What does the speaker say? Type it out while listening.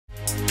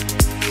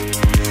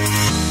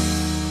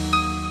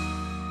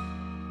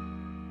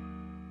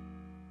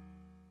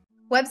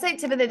Website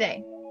tip of the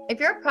day. If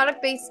you're a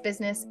product-based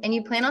business and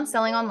you plan on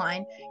selling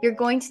online, you're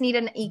going to need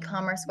an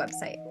e-commerce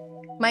website.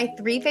 My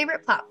three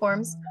favorite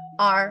platforms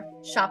are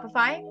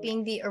Shopify,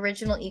 being the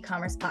original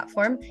e-commerce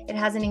platform. It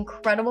has an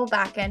incredible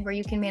backend where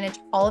you can manage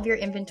all of your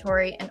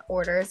inventory and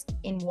orders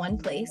in one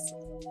place.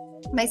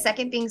 My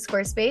second being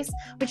Squarespace,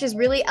 which has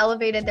really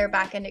elevated their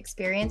backend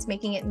experience,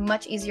 making it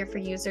much easier for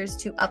users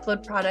to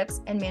upload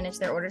products and manage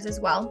their orders as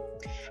well.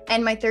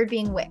 And my third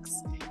being Wix.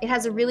 It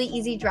has a really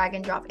easy drag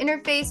and drop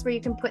interface where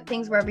you can put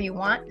things wherever you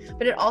want,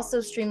 but it also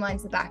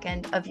streamlines the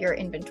backend of your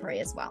inventory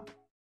as well.